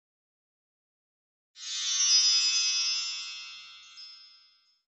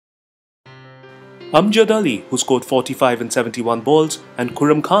Amjad Ali, who scored 45 in 71 balls, and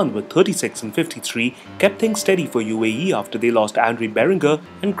Khurram Khan with 36 in 53, kept things steady for UAE after they lost Andre Beringer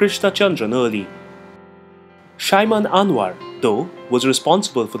and Krishna Chandran early. Shaiman Anwar, though, was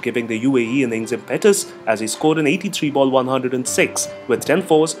responsible for giving the UAE innings impetus as he scored an 83-ball 106 with 10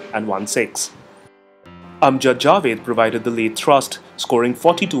 fours and 1 6. Amjad Javed provided the late thrust, scoring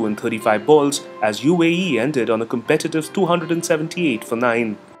 42 in 35 balls as UAE ended on a competitive 278 for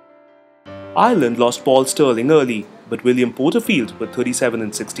 9. Ireland lost Paul Stirling early, but William Porterfield with 37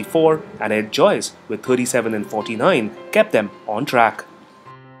 in 64 and Ed Joyce with 37 in 49 kept them on track.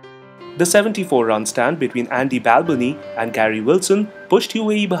 The 74-run stand between Andy Balbany and Gary Wilson pushed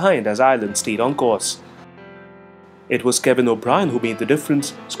UAE behind as Ireland stayed on course. It was Kevin O'Brien who made the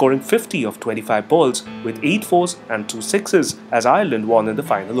difference, scoring 50 of 25 balls with 8 fours and 2 sixes as Ireland won in the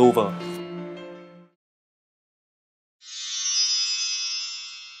final over.